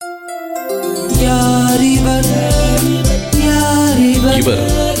இவர்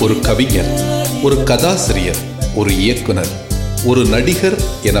ஒரு கவிஞர், ஒரு கதாசிரியர், ஒரு இயக்குனர், ஒரு நடிகர்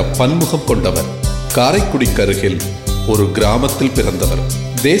என பன்முகம் கொண்டவர். காரைக்குடிக்கு அருகில் ஒரு கிராமத்தில் பிறந்தவர்.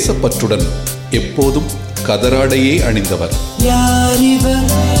 தேசப்பற்றுடன் எப்போதும் கதராடையே அணிந்தவர்.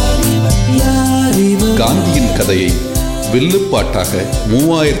 காந்தியின் கதையை வில்லுப்பாட்டாக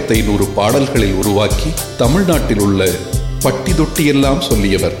 3500 பாடல்களில் உருவாக்கி தமிழ்நாட்டில் உள்ள பட்டி தொட்டியெல்லாம்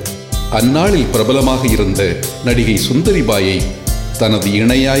சொல்லியவர். அந்நாளில் பிரபலமாக இருந்த நடிகை சுந்தரிபாயை தனது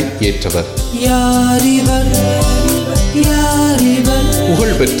இணையாய் ஏற்றவர்.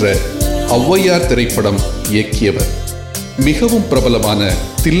 புகழ்பெற்ற ஔவையார் திரைப்படம் இயக்கியவர். மிகவும் பிரபலமான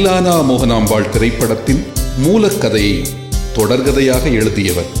தில்லானா மோகனாம்பாள் திரைப்படத்தின் மூலக்கதையை தொடர்கதையாக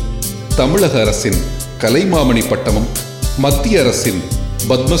எழுதியவர். தமிழக அரசின் கலைமாமணி பட்டமும் மத்திய அரசின்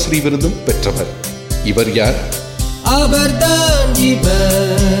பத்மஸ்ரீ விருதும் பெற்றவர். இவர் யார்? அவர்தான்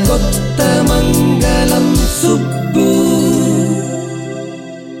இவர் கொத்தமங்கலம் சுப்பு.